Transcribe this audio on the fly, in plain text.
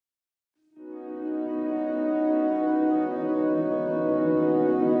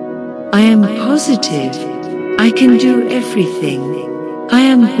I am positive. I can do everything. I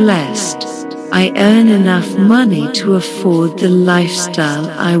am blessed. I earn enough money to afford the lifestyle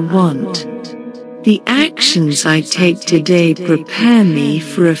I want. The actions I take today prepare me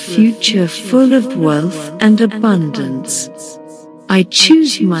for a future full of wealth and abundance. I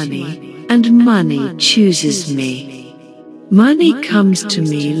choose money, and money chooses me. Money comes to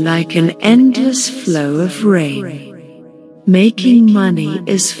me like an endless flow of rain. Making money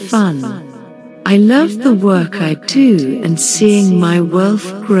is fun. I love the work I do and seeing my wealth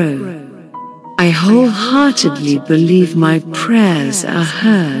grow. I wholeheartedly believe my prayers are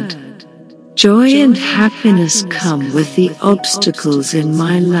heard. Joy and happiness come with the obstacles in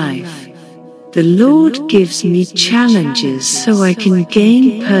my life. The Lord gives me challenges so I can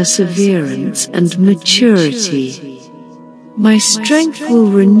gain perseverance and maturity. My strength will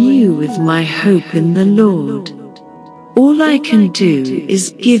renew with my hope in the Lord. All I can do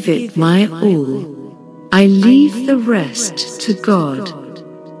is give it my all. I leave the rest to God.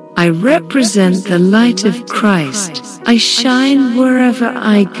 I represent the light of Christ. I shine wherever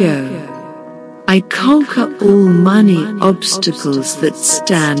I go. I conquer all money obstacles that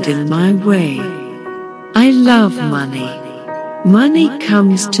stand in my way. I love money. Money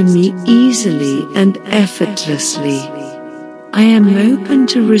comes to me easily and effortlessly. I am open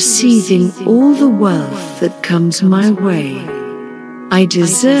to receiving all the wealth that comes my way. I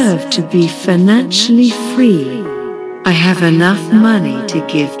deserve to be financially free. I have enough money to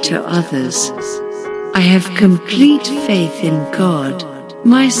give to others. I have complete faith in God,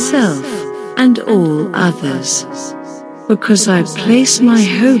 myself, and all others. Because I place my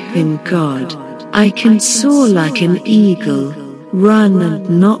hope in God, I can soar like an eagle, run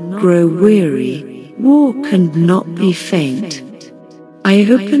and not grow weary, walk and not be faint. I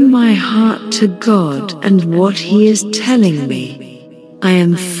open my heart to God and what He is telling me. I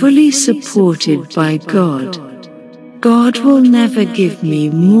am fully supported by God. God will never give me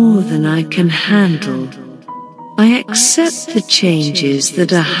more than I can handle. I accept the changes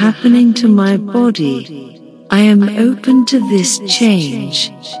that are happening to my body. I am open to this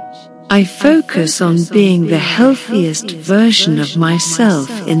change. I focus on being the healthiest version of myself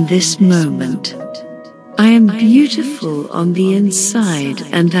in this moment. I am beautiful on the inside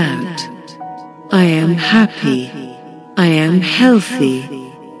and out. I am happy. I am healthy.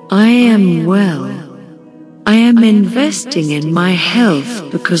 I am well. I am investing in my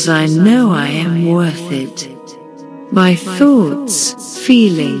health because I know I am worth it. My thoughts,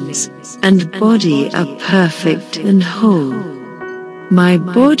 feelings, and body are perfect and whole. My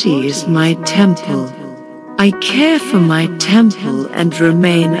body is my temple. I care for my temple and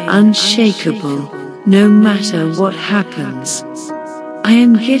remain unshakable, no matter what happens. I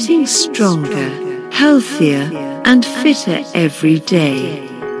am getting stronger, healthier, and fitter every day.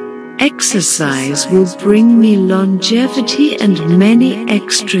 Exercise will bring me longevity and many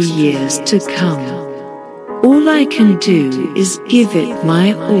extra years to come. All I can do is give it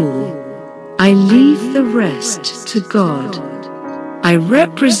my all. I leave the rest to God. I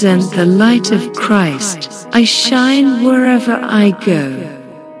represent the light of Christ. I shine wherever I go.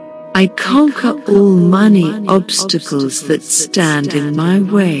 I conquer all money obstacles that stand in my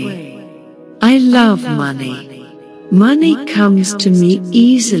way. I love money. Money comes to me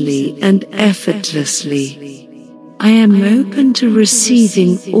easily and effortlessly. I am open to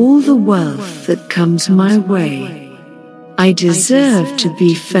receiving all the wealth that comes my way. I deserve to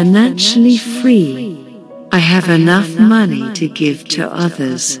be financially free. I have enough money to give to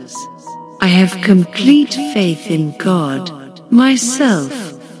others. I have complete faith in God, myself,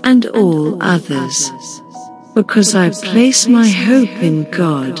 and all others. Because I place my hope in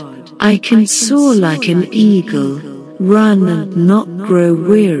God, I can soar like an eagle, run and not grow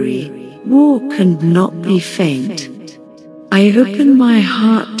weary, walk and not be faint. I open my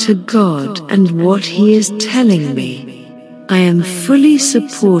heart to God and what He is telling me. I am fully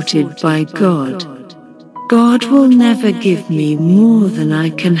supported by God. God will never give me more than I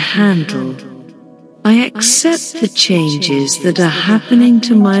can handle. I accept the changes that are happening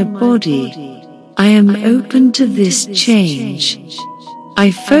to my body. I am open to this change.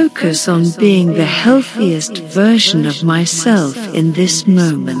 I focus on being the healthiest version of myself in this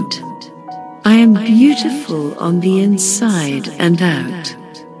moment. I am beautiful on the inside and out.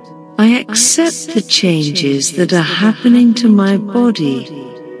 I accept the changes that are happening to my body.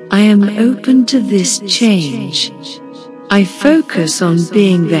 I am open to this change. I focus on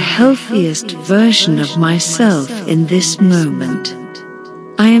being the healthiest version of myself in this moment.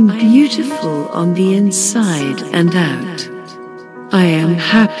 I am beautiful on the inside and out. I am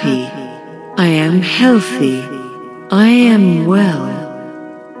happy. I am healthy. I am well.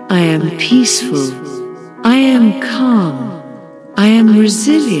 I am peaceful. I am calm. I am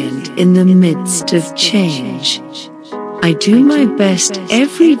resilient in the midst of change. I do my best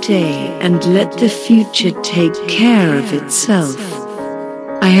every day and let the future take care of itself.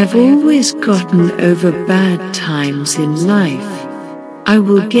 I have always gotten over bad times in life. I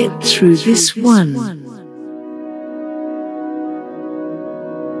will get through this one.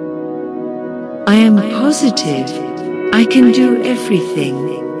 I am positive. I can do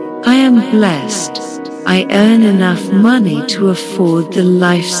everything. I am blessed. I earn enough money to afford the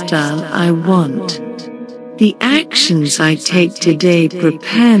lifestyle I want. The actions I take today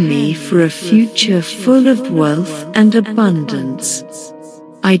prepare me for a future full of wealth and abundance.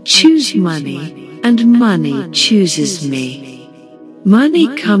 I choose money, and money chooses me.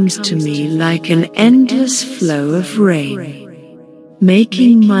 Money comes to me like an endless flow of rain.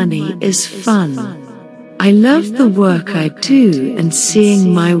 Making money is fun. I love the work I do and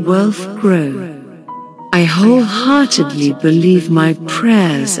seeing my wealth grow. I wholeheartedly believe my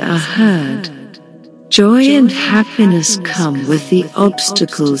prayers are heard. Joy and happiness come with the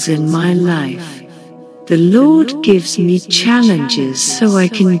obstacles in my life. The Lord gives me challenges so I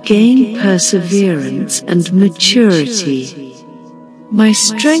can gain perseverance and maturity. My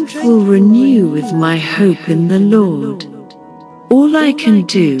strength will renew with my hope in the Lord. All I can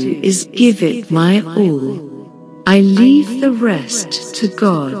do is give it my all. I leave the rest to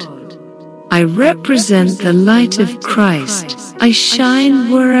God. I represent the light of Christ. I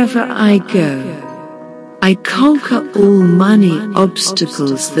shine wherever I go. I conquer all money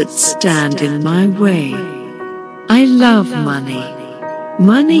obstacles that stand in my way. I love money.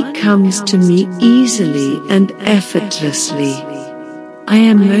 Money comes to me easily and effortlessly. I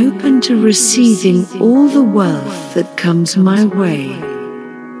am open to receiving all the wealth that comes my way.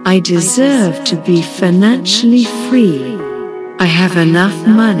 I deserve to be financially free. I have enough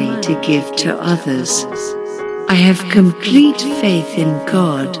money to give to others. I have complete faith in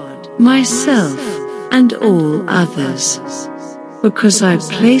God, myself, and all others. Because I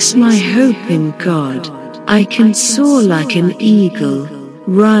place my hope in God, I can soar like an eagle,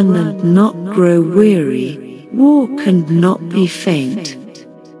 run and not grow weary, walk and not be faint.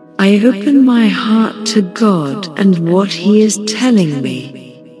 I open my heart to God and what He is telling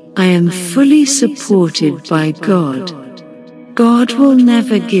me. I am fully supported by God. God will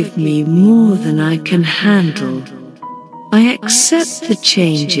never give me more than I can handle. I accept the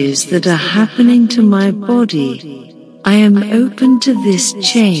changes that are happening to my body. I am open to this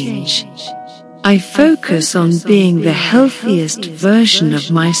change. I focus on being the healthiest version of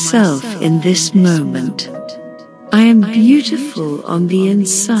myself in this moment. I am beautiful on the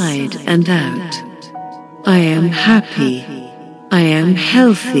inside and out. I am happy. I am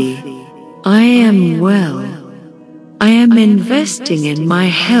healthy. I am well. I am investing in my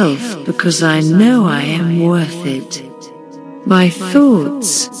health because I know I am worth it. My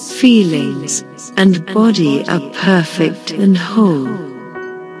thoughts, feelings, and body are perfect and whole.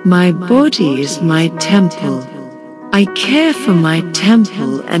 My body is my temple. I care for my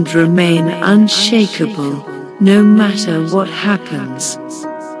temple and remain unshakable, no matter what happens.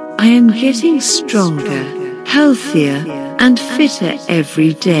 I am getting stronger, healthier, and fitter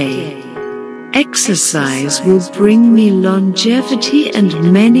every day. Exercise will bring me longevity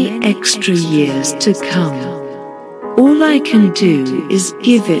and many extra years to come. All I can do is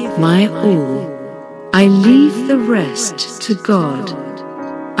give it my all. I leave the rest to God.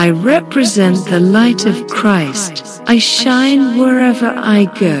 I represent the light of Christ. I shine wherever I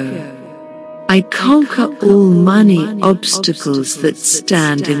go. I conquer all money obstacles that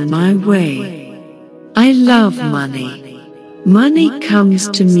stand in my way. I love money. Money comes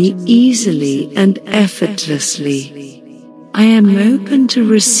to me easily and effortlessly. I am open to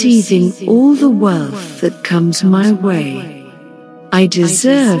receiving all the wealth that comes my way. I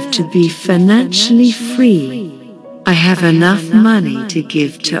deserve to be financially free. I have enough money to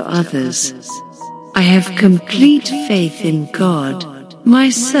give to others. I have complete faith in God,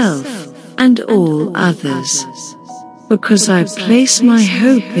 myself, and all others. Because I place my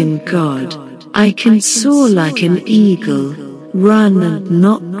hope in God, I can soar like an eagle, run and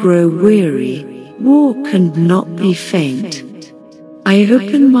not grow weary, walk and not be faint. I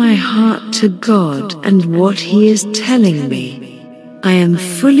open my heart to God and what He is telling me. I am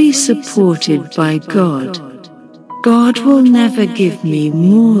fully supported by God. God will never give me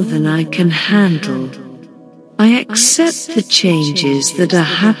more than I can handle. I accept the changes that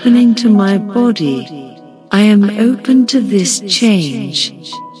are happening to my body. I am open to this change.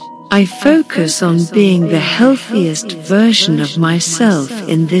 I focus on being the healthiest version of myself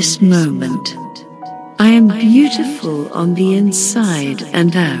in this moment. I am beautiful on the inside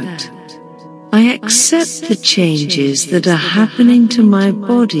and out. I accept the changes that are happening to my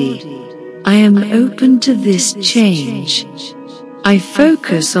body. I am open to this change. I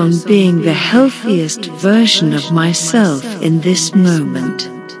focus on being the healthiest version of myself in this moment.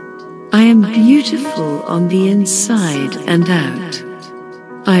 I am beautiful on the inside and out.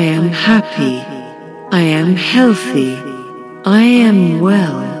 I am happy. I am healthy. I am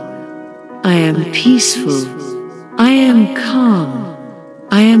well. I am peaceful. I am calm.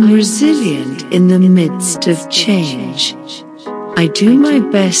 I am resilient in the midst of change. I do my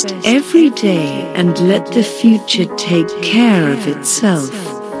best every day and let the future take care of itself.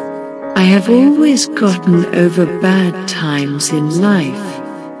 I have always gotten over bad times in life.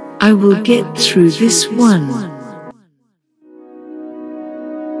 I will get through this one.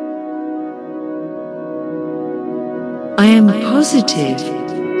 I am positive.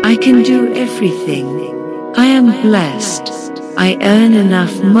 I can do everything. I am blessed. I earn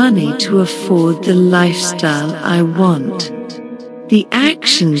enough money to afford the lifestyle I want. The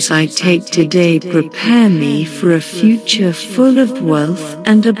actions I take today prepare me for a future full of wealth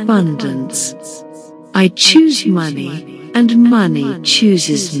and abundance. I choose money, and money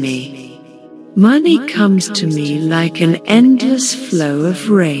chooses me. Money comes to me like an endless flow of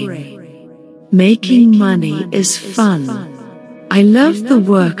rain. Making money is fun. I love the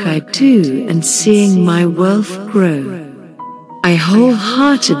work I do and seeing my wealth grow. I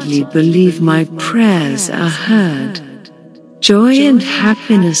wholeheartedly believe my prayers are heard. Joy and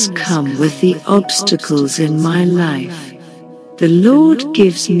happiness come with the obstacles in my life. The Lord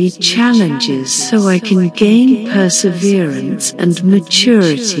gives me challenges so I can gain perseverance and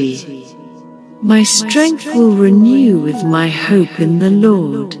maturity. My strength will renew with my hope in the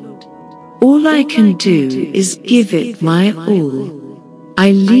Lord. All I can do is give it my all.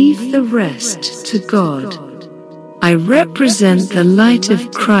 I leave the rest to God. I represent the light of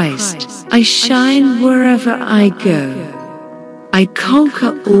Christ. I shine wherever I go. I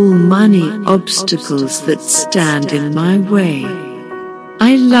conquer all money obstacles that stand in my way.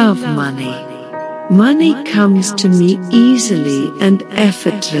 I love money. Money comes to me easily and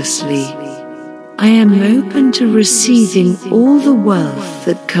effortlessly. I am open to receiving all the wealth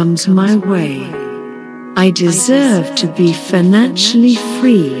that comes my way. I deserve to be financially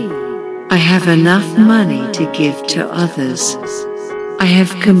free. I have enough money to give to others. I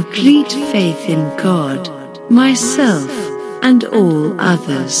have complete faith in God, myself, and all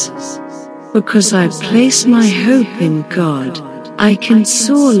others. Because I place my hope in God, I can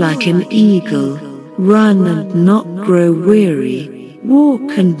soar like an eagle, run and not grow weary,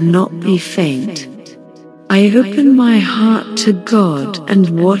 walk and not be faint. I open my heart to God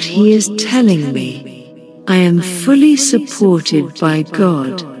and what He is telling me. I am fully supported by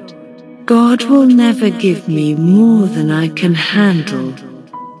God. God will never give me more than I can handle.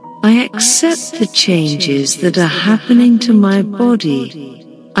 I accept the changes that are happening to my body.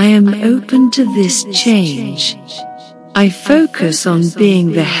 I am open to this change. I focus on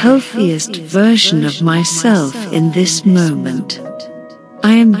being the healthiest version of myself in this moment.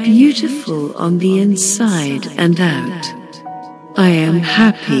 I am beautiful on the inside and out. I am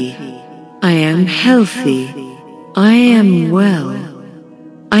happy. I am healthy. I am well.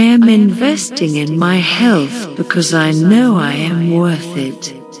 I am investing in my health because I know I am worth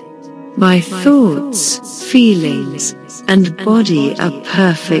it. My thoughts, feelings, and body are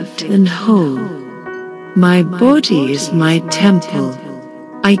perfect and whole. My body is my temple.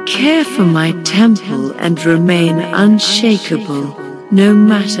 I care for my temple and remain unshakable, no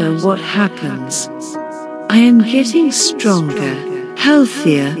matter what happens. I am getting stronger,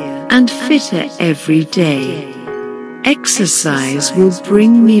 healthier, and fitter every day. Exercise will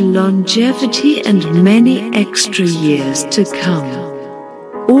bring me longevity and many extra years to come.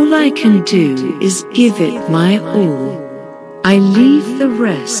 All I can do is give it my all. I leave the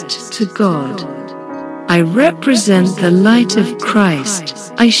rest to God. I represent the light of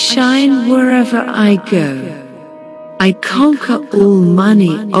Christ. I shine wherever I go. I conquer all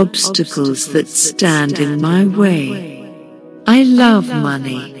money obstacles that stand in my way. I love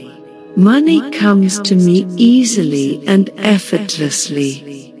money. Money comes to me easily and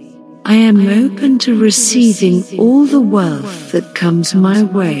effortlessly. I am open to receiving all the wealth that comes my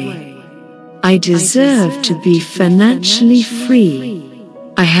way. I deserve to be financially free.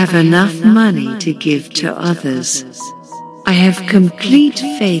 I have enough money to give to others. I have complete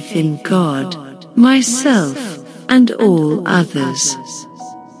faith in God, myself, and all others.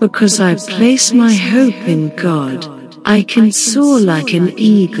 Because I place my hope in God, I can soar like an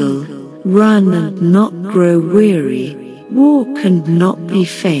eagle, run and not grow weary, walk and not be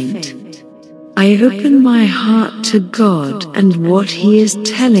faint. I open my heart to God and what He is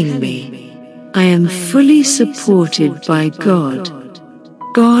telling me. I am fully supported by God.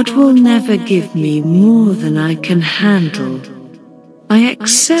 God will never give me more than I can handle. I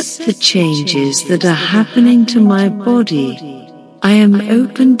accept the changes that are happening to my body. I am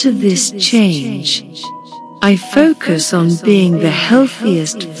open to this change. I focus on being the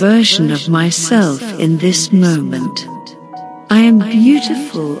healthiest version of myself in this moment. I am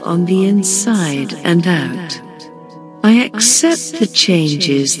beautiful on the inside and out. I accept the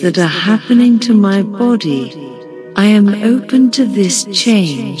changes that are happening to my body. I am open to this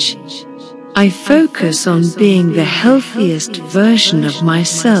change. I focus on being the healthiest version of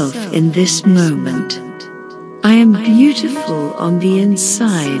myself in this moment. I am beautiful on the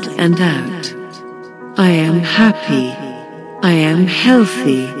inside and out. I am happy. I am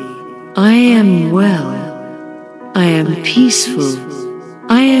healthy. I am well. I am peaceful.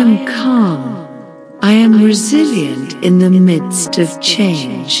 I am calm. I am resilient in the midst of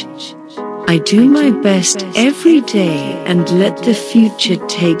change. I do my best every day and let the future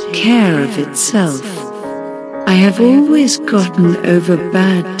take care of itself. I have always gotten over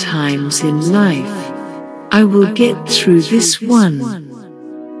bad times in life. I will get through this one.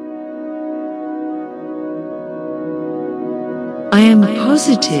 I am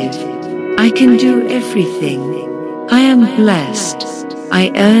positive. I can do everything. I am blessed. I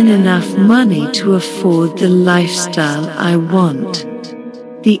earn enough money to afford the lifestyle I want.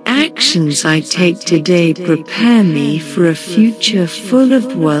 The actions I take today prepare me for a future full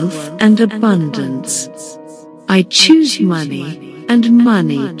of wealth and abundance. I choose money, and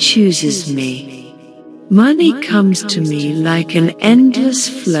money chooses me. Money comes to me like an endless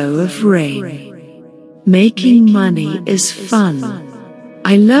flow of rain. Making money is fun.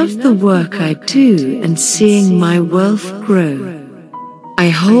 I love the work I do and seeing my wealth grow. I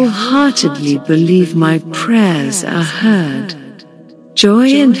wholeheartedly believe my prayers are heard. Joy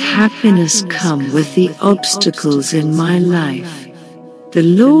and happiness come with the obstacles in my life. The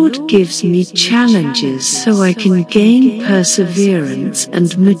Lord gives me challenges so I can gain perseverance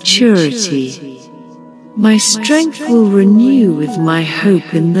and maturity. My strength will renew with my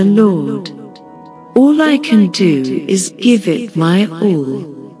hope in the Lord. All I can do is give it my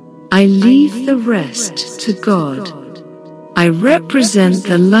all. I leave the rest to God. I represent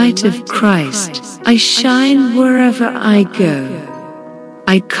the light of Christ. I shine wherever I go.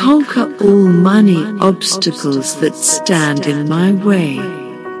 I conquer all money obstacles that stand in my way.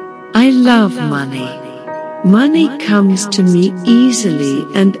 I love money. Money comes to me easily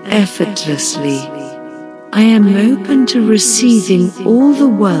and effortlessly. I am open to receiving all the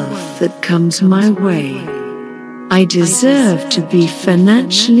wealth that comes my way. I deserve to be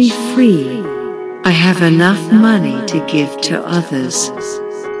financially free. I have enough money to give to others.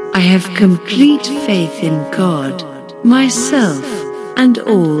 I have complete faith in God, myself, and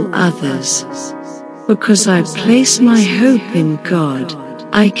all others. Because I place my hope in God,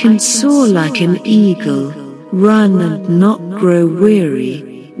 I can soar like an eagle, run and not grow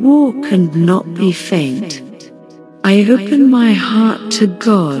weary, walk and not be faint. I open my heart to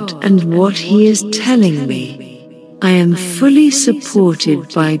God and what He is telling me. I am fully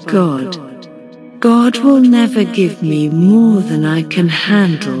supported by God. God will never give me more than I can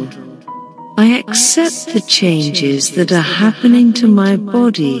handle. I accept the changes that are happening to my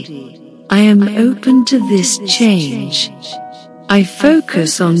body. I am open to this change. I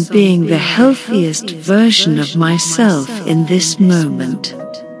focus on being the healthiest version of myself in this moment.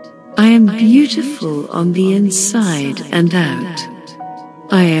 I am beautiful on the inside and out.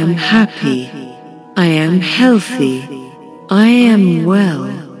 I am happy. I am healthy. I am well.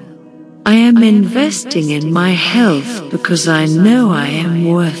 I am investing in my health because I know I am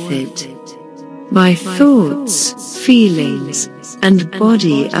worth it. My thoughts, feelings, and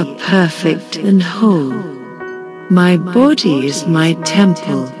body are perfect and whole. My body is my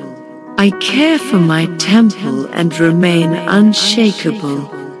temple. I care for my temple and remain unshakable,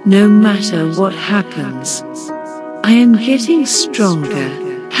 no matter what happens. I am getting stronger,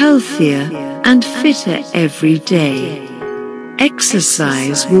 healthier, and fitter every day.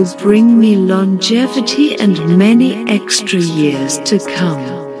 Exercise will bring me longevity and many extra years to come.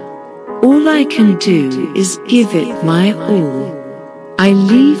 All I can do is give it my all. I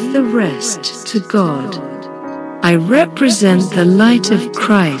leave the rest to God. I represent the light of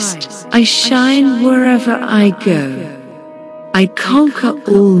Christ. I shine wherever I go. I conquer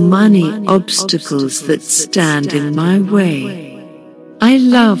all money obstacles that stand in my way. I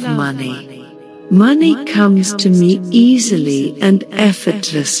love money. Money comes to me easily and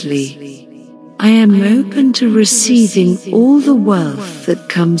effortlessly. I am open to receiving all the wealth that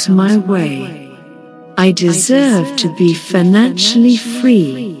comes my way. I deserve to be financially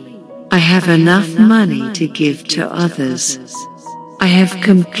free. I have enough money to give to others. I have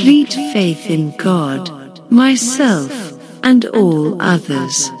complete faith in God, myself, and all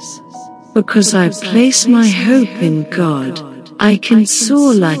others. Because I place my hope in God, I can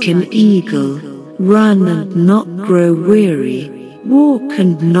soar like an eagle, run and not grow weary, walk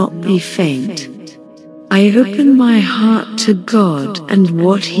and not be faint. I open my heart to God and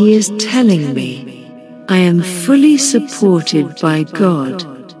what He is telling me. I am fully supported by God.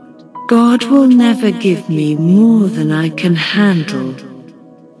 God will never give me more than I can handle.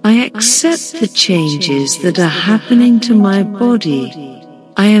 I accept the changes that are happening to my body.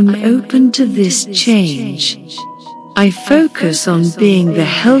 I am open to this change. I focus on being the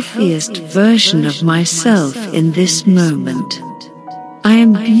healthiest version of myself in this moment. I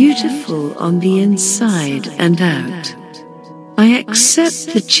am beautiful on the inside and out. I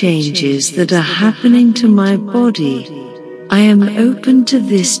accept the changes that are happening to my body. I am open to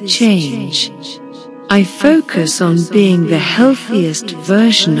this change. I focus on being the healthiest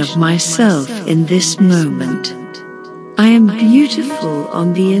version of myself in this moment. I am beautiful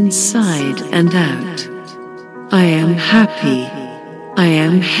on the inside and out. I am happy. I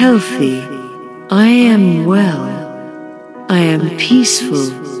am healthy. I am well. I am peaceful.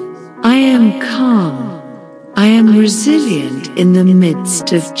 I am calm. I am resilient in the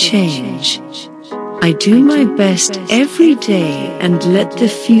midst of change. I do my best every day and let the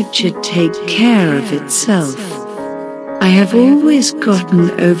future take care of itself. I have always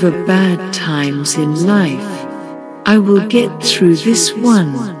gotten over bad times in life. I will get through this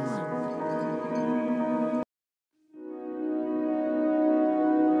one.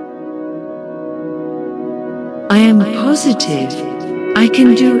 I am positive. I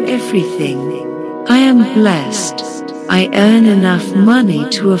can do everything. I am blessed. I earn enough money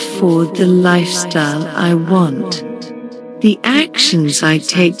to afford the lifestyle I want. The actions I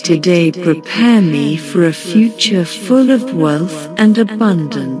take today prepare me for a future full of wealth and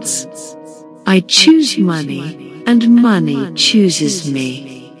abundance. I choose money, and money chooses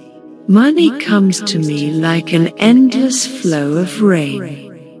me. Money comes to me like an endless flow of rain.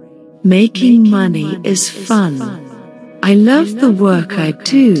 Making money is fun. I love the work I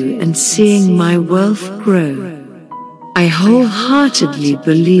do and seeing my wealth grow. I wholeheartedly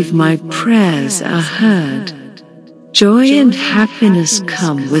believe my prayers are heard. Joy and happiness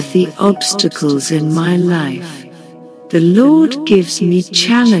come with the obstacles in my life. The Lord gives me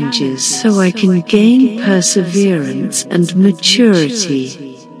challenges so I can gain perseverance and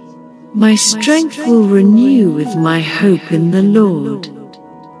maturity. My strength will renew with my hope in the Lord.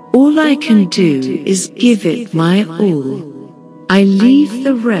 All I can do is give it my all. I leave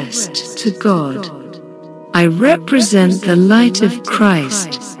the rest to God. I represent the light of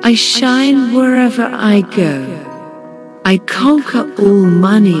Christ. I shine wherever I go. I conquer all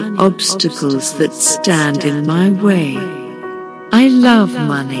money obstacles that stand in my way. I love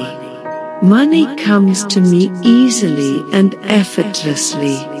money. Money comes to me easily and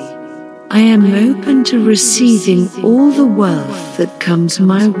effortlessly. I am open to receiving all the wealth that comes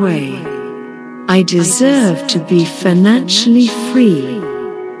my way. I deserve to be financially free.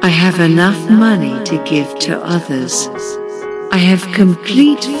 I have enough money to give to others. I have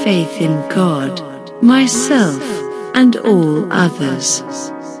complete faith in God, myself, and all others.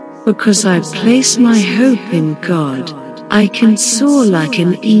 Because I place my hope in God, I can soar like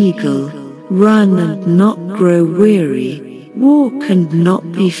an eagle, run and not grow weary, walk and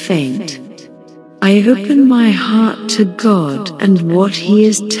not be faint. I open my heart to God and what He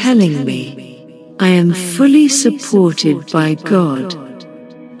is telling me. I am fully supported by God.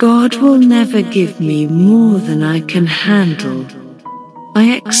 God will never give me more than I can handle.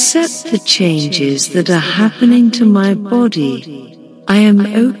 I accept the changes that are happening to my body. I am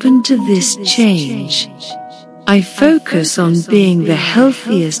open to this change. I focus on being the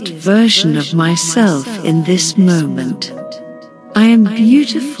healthiest version of myself in this moment. I am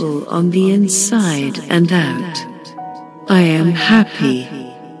beautiful on the inside and out. I am happy.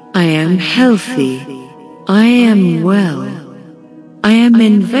 I am healthy. I am well. I am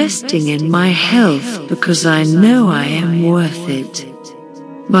investing in my health because I know I am worth it.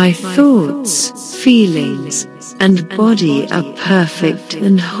 My thoughts, feelings, and body are perfect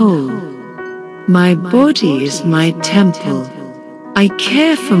and whole. My body is my temple. I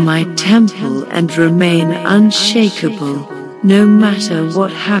care for my temple and remain unshakable, no matter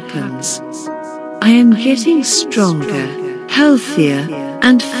what happens. I am getting stronger, healthier,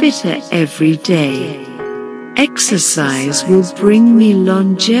 and fitter every day. Exercise will bring me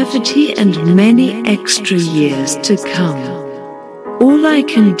longevity and many extra years to come. All I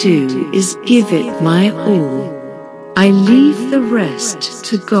can do is give it my all. I leave the rest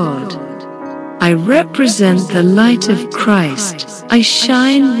to God. I represent the light of Christ. I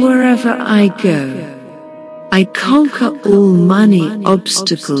shine wherever I go. I conquer all money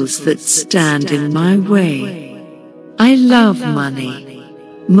obstacles that stand in my way. I love money.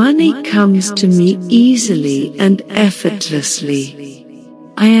 Money comes to me easily and effortlessly.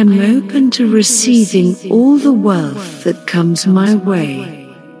 I am open to receiving all the wealth that comes my way.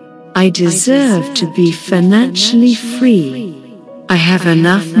 I deserve to be financially free. I have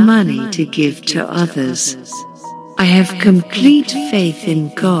enough money to give to others. I have complete faith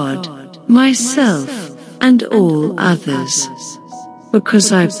in God, myself, and all others.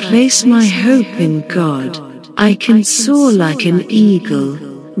 Because I place my hope in God, I can soar like an eagle,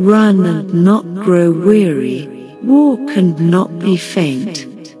 run and not grow weary, walk and not be faint.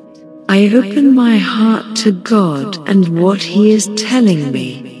 I open my heart to God and what He is telling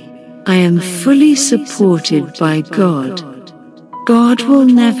me. I am fully supported by God. God will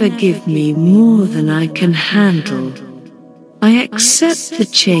never give me more than I can handle. I accept the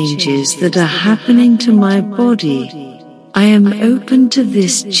changes that are happening to my body. I am open to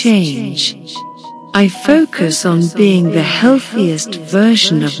this change. I focus on being the healthiest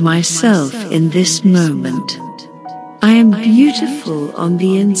version of myself in this moment. I am beautiful on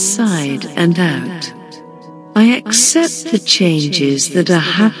the inside and out. I accept the changes that are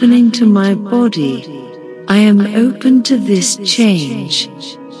happening to my body. I am open to this change.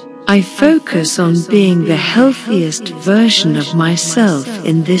 I focus on being the healthiest version of myself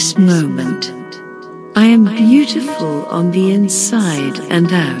in this moment. I am beautiful on the inside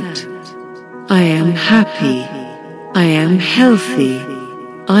and out. I am happy. I am healthy.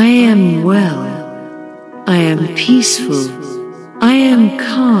 I am well. I am peaceful. I am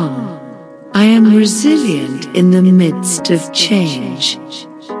calm. I am resilient in the midst of change.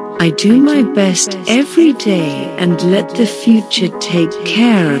 I do my best every day and let the future take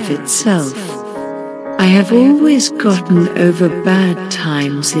care of itself. I have always gotten over bad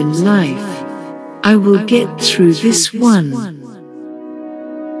times in life. I will get through this one.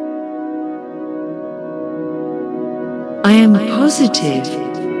 I am positive.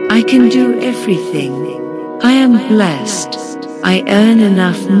 I can do everything. I am blessed. I earn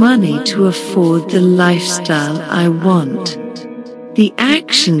enough money to afford the lifestyle I want. The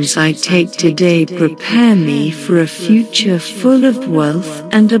actions I take today prepare me for a future full of wealth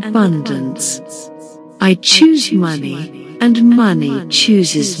and abundance. I choose money, and money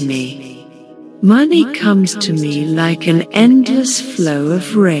chooses me. Money comes to me like an endless flow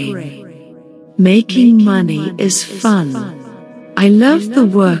of rain. Making money is fun. I love the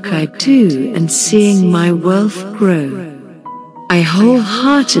work I do and seeing my wealth grow. I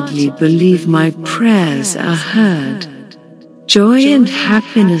wholeheartedly believe my prayers are heard. Joy and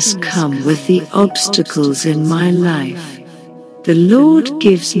happiness come with the obstacles in my life. The Lord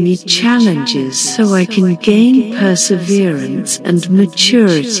gives me challenges so I can gain perseverance and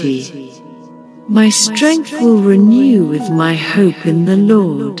maturity. My strength will renew with my hope in the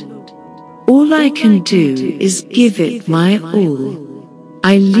Lord. All I can do is give it my all.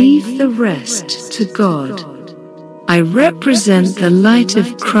 I leave the rest to God. I represent the light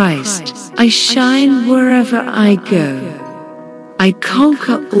of Christ. I shine wherever I go. I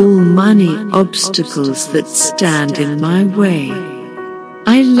conquer all money obstacles that stand in my way.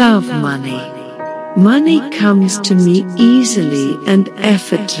 I love money. Money comes to me easily and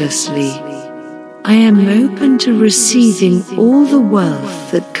effortlessly. I am open to receiving all the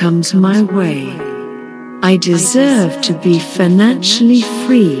wealth that comes my way. I deserve to be financially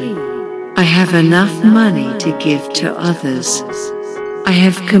free. I have enough money to give to others. I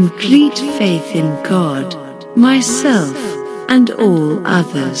have complete faith in God, myself, and all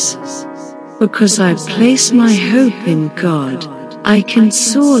others. Because I place my hope in God, I can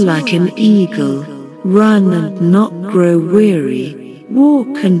soar like an eagle, run and not grow weary,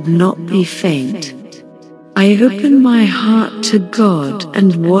 walk and not be faint. I open my heart to God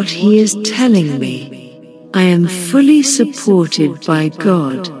and what He is telling me. I am fully supported by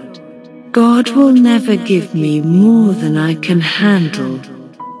God. God will never give me more than I can handle.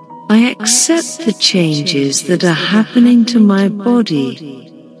 I accept the changes that are happening to my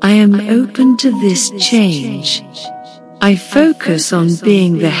body. I am open to this change. I focus on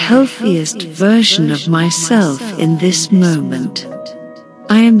being the healthiest version of myself in this moment.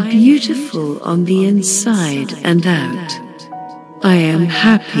 I am beautiful on the inside and out. I am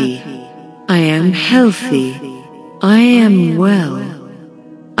happy. I am healthy. I am well.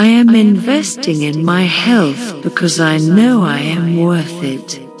 I am investing in my health because I know I am worth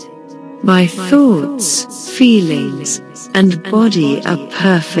it. My thoughts, feelings, and body are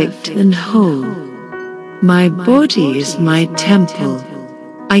perfect and whole. My body is my temple.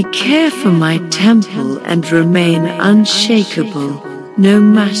 I care for my temple and remain unshakable, no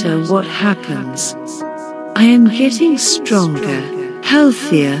matter what happens. I am getting stronger,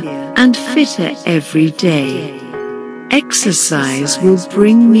 healthier, and fitter every day. Exercise will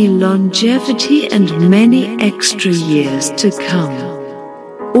bring me longevity and many extra years to come.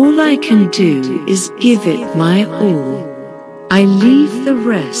 All I can do is give it my all. I leave the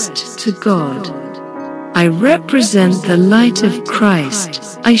rest to God. I represent the light of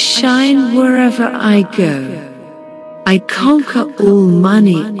Christ. I shine wherever I go. I conquer all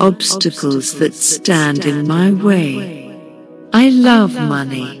money obstacles that stand in my way. I love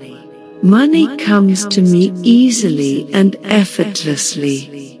money. Money comes to me easily and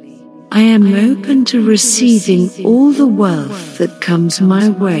effortlessly. I am open to receiving all the wealth that comes my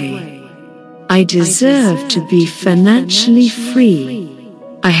way. I deserve to be financially free.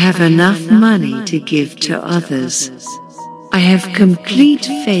 I have enough money to give to others. I have complete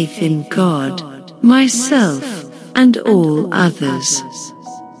faith in God, myself, and all others.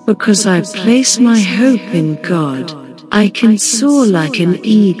 Because I place my hope in God, I can soar like an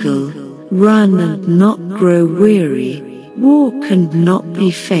eagle, run and not grow weary, walk and not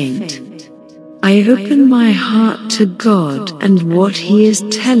be faint. I open my heart to God and what He is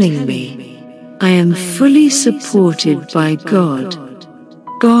telling me. I am fully supported by God.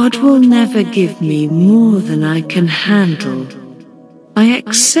 God will never give me more than I can handle. I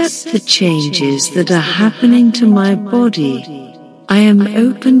accept the changes that are happening to my body. I am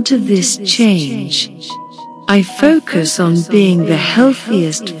open to this change. I focus on being the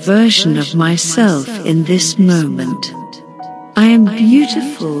healthiest version of myself in this moment. I am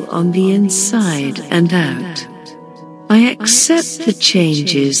beautiful on the inside and out. I accept the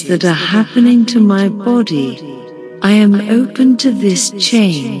changes that are happening to my body. I am open to this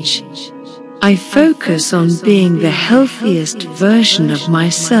change. I focus on being the healthiest version of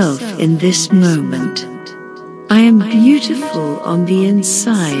myself in this moment. I am beautiful on the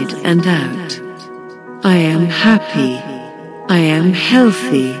inside and out. I am happy. I am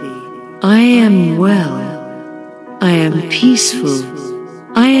healthy. I am well. I am peaceful.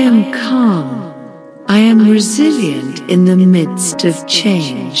 I am calm. I am resilient in the midst of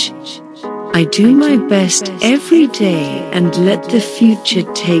change. I do my best every day and let the future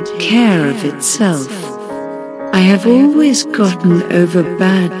take care of itself. I have always gotten over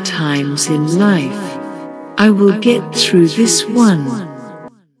bad times in life. I will get through this one.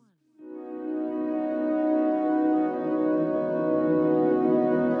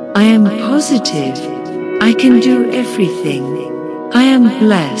 I am positive. I can do everything. I am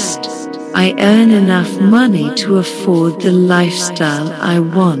blessed. I earn enough money to afford the lifestyle I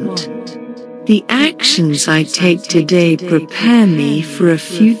want. The actions I take today prepare me for a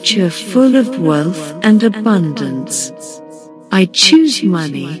future full of wealth and abundance. I choose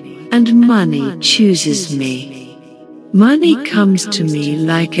money, and money chooses me. Money comes to me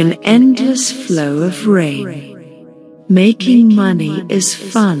like an endless flow of rain. Making money is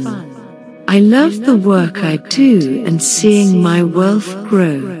fun. I love the work I do and seeing my wealth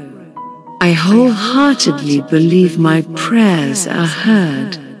grow. I wholeheartedly believe my prayers are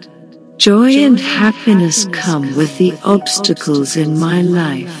heard. Joy and happiness come with the obstacles in my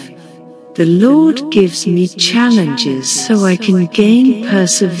life. The Lord gives me challenges so I can gain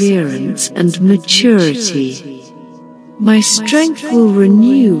perseverance and maturity. My strength will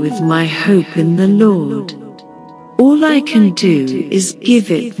renew with my hope in the Lord. All I can do is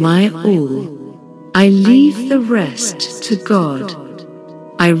give it my all. I leave the rest to God.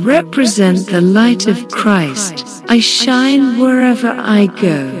 I represent the light of Christ. I shine wherever I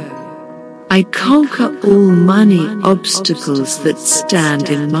go. I conquer all money obstacles that stand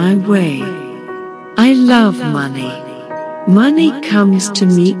in my way. I love money. Money comes to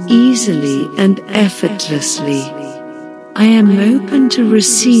me easily and effortlessly. I am open to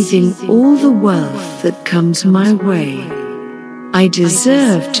receiving all the wealth that comes my way. I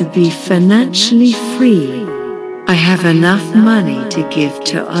deserve to be financially free. I have enough money to give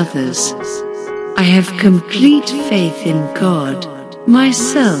to others. I have complete faith in God,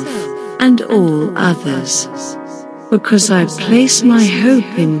 myself, and all others. Because I place my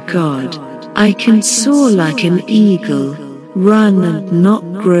hope in God, I can soar like an eagle, run and not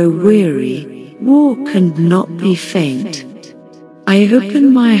grow weary, walk and not be faint. I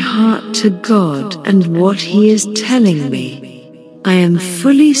open my heart to God and what He is telling me. I am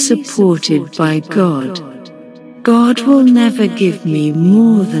fully supported by God. God will never give me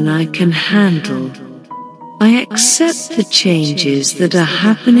more than I can handle. I accept the changes that are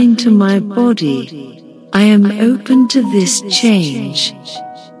happening to my body. I am open to this change.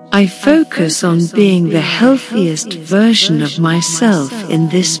 I focus on being the healthiest version of myself in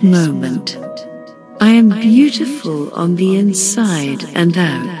this moment. I am beautiful on the inside and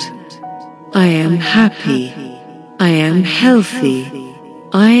out. I am happy. I am healthy.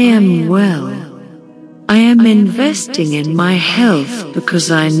 I am well. I am investing in my health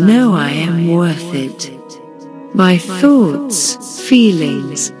because I know I am worth it. My thoughts,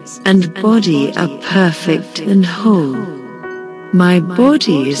 feelings, and body are perfect and whole. My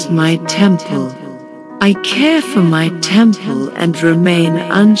body is my temple. I care for my temple and remain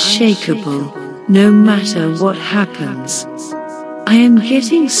unshakable, no matter what happens. I am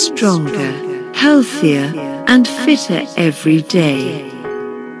getting stronger, healthier, and fitter every day.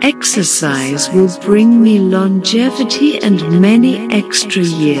 Exercise will bring me longevity and many extra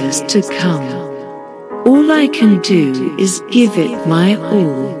years to come. All I can do is give it my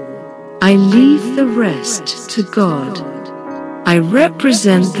all. I leave the rest to God. I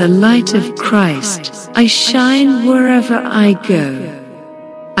represent the light of Christ. I shine wherever I go.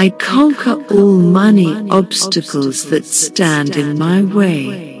 I conquer all money obstacles that stand in my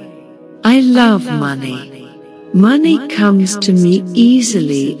way. I love money. Money comes to me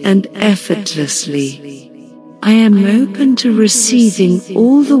easily and effortlessly. I am open to receiving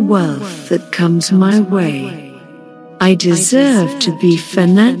all the wealth that comes my way. I deserve to be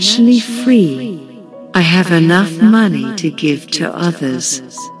financially free. I have enough money to give to others.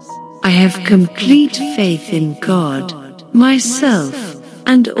 I have complete faith in God, myself,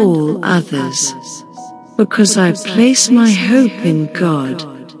 and all others. Because I place my hope in God,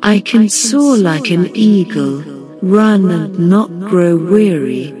 I can soar like an eagle, run and not grow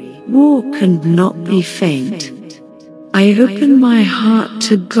weary, walk and not be faint. I open my heart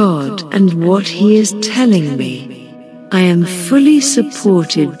to God and what He is telling me. I am fully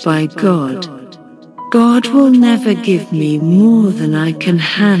supported by God. God will never give me more than I can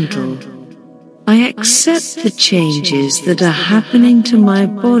handle. I accept the changes that are happening to my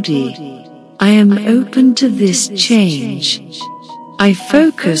body. I am open to this change. I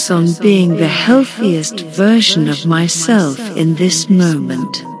focus on being the healthiest version of myself in this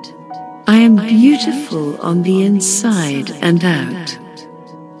moment. I am beautiful on the inside and out.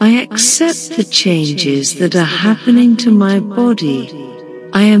 I accept the changes that are happening to my body.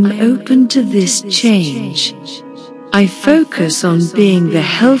 I am open to this change. I focus on being the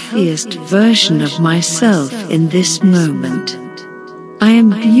healthiest version of myself in this moment. I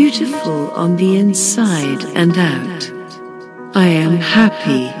am beautiful on the inside and out. I am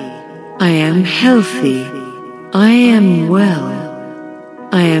happy. I am healthy. I am well.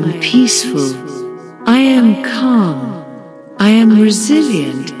 I am peaceful. I am calm. I am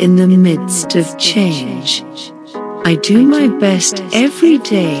resilient in the midst of change. I do my best every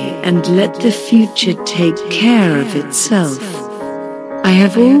day and let the future take care of itself. I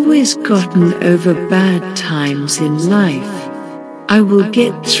have always gotten over bad times in life. I will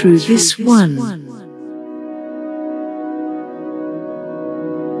get through this one.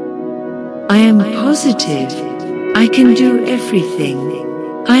 I am positive. I can do everything.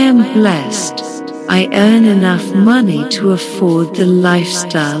 I am blessed. I earn enough money to afford the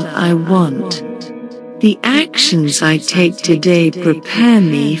lifestyle I want. The actions I take today prepare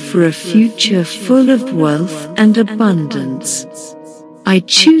me for a future full of wealth and abundance. I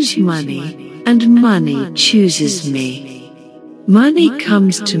choose money, and money chooses me. Money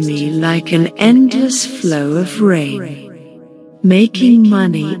comes to me like an endless flow of rain. Making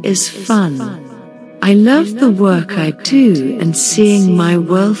money is fun. I love the work I do and seeing my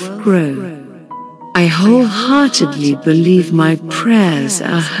wealth grow. I wholeheartedly believe my prayers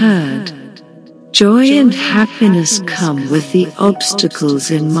are heard. Joy and happiness come with the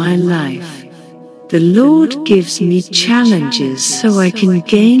obstacles in my life. The Lord gives me challenges so I can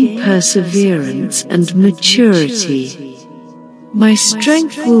gain perseverance and maturity. My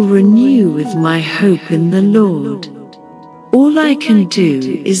strength will renew with my hope in the Lord. All I can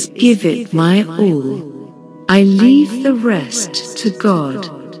do is give it my all. I leave the rest to God.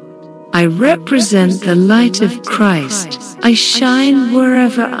 I represent the light of Christ. I shine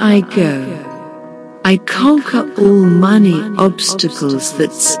wherever I go. I conquer all money obstacles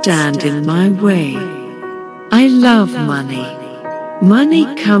that stand in my way. I love money. Money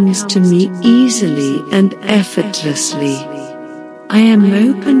comes to me easily and effortlessly. I am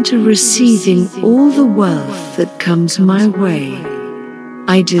open to receiving all the wealth that comes my way.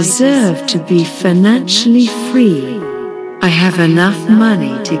 I deserve to be financially free. I have enough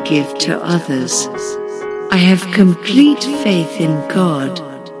money to give to others. I have complete faith in God,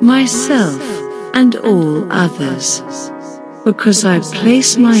 myself, and all others. Because I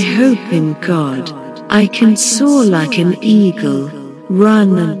place my hope in God, I can soar like an eagle,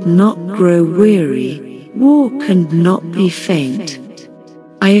 run and not grow weary, walk and not be faint.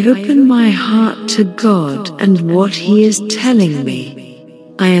 I open my heart to God and what He is telling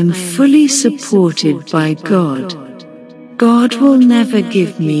me. I am fully supported by God. God will never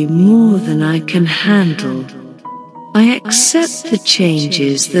give me more than I can handle. I accept the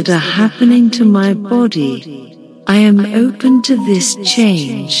changes that are happening to my body. I am open to this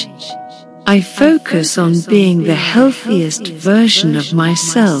change. I focus on being the healthiest version of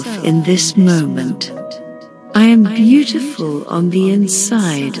myself in this moment. I am beautiful on the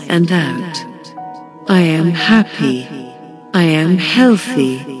inside and out. I am happy. I am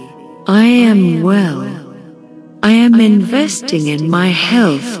healthy. I am well. I am investing in my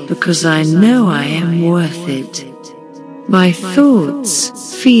health because I know I am worth it. My thoughts,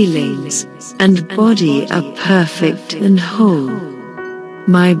 feelings, and body are perfect and whole.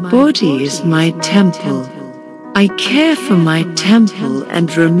 My body is my temple. I care for my temple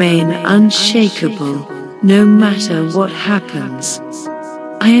and remain unshakable, no matter what happens.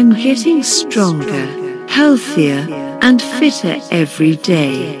 I am getting stronger, healthier, and fitter every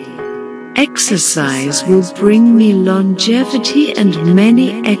day. Exercise will bring me longevity and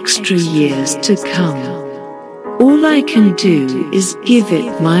many extra years to come. All I can do is give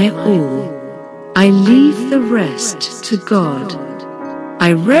it my all. I leave the rest to God.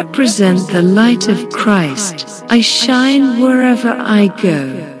 I represent the light of Christ. I shine wherever I go.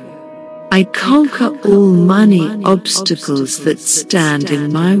 I conquer all money obstacles that stand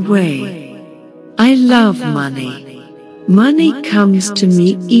in my way. I love money. Money comes to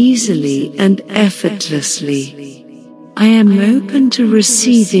me easily and effortlessly. I am open to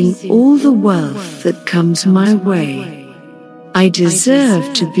receiving all the wealth that comes my way. I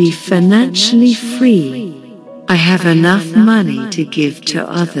deserve to be financially free. I have enough money to give to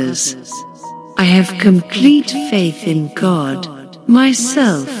others. I have complete faith in God,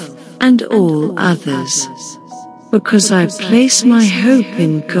 myself, and all others. Because I place my hope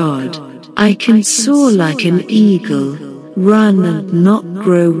in God, I can soar like an eagle, run and not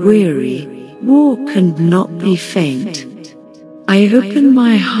grow weary, walk and not be faint. I open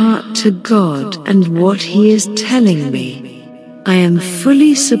my heart to God and what He is telling me. I am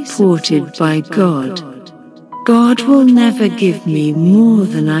fully supported by God. God will never give me more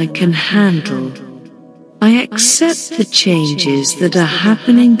than I can handle. I accept the changes that are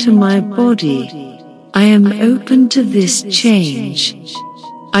happening to my body. I am open to this change.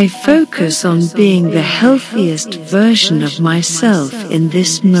 I focus on being the healthiest version of myself in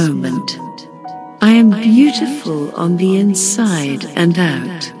this moment. I am beautiful on the inside and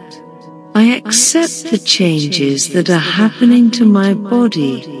out. I accept the changes that are happening to my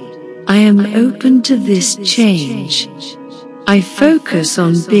body. I am open to this change. I focus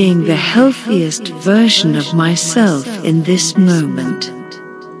on being the healthiest version of myself in this moment.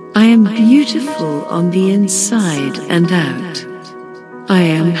 I am beautiful on the inside and out. I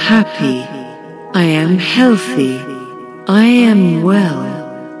am happy. I am healthy. I am well.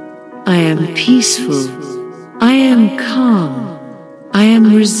 I am peaceful. I am calm. I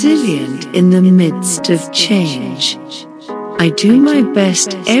am resilient in the midst of change. I do my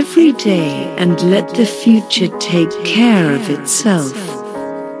best every day and let the future take care of itself.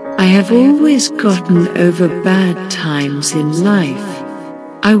 I have always gotten over bad times in life.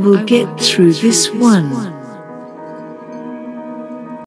 I will get through this one.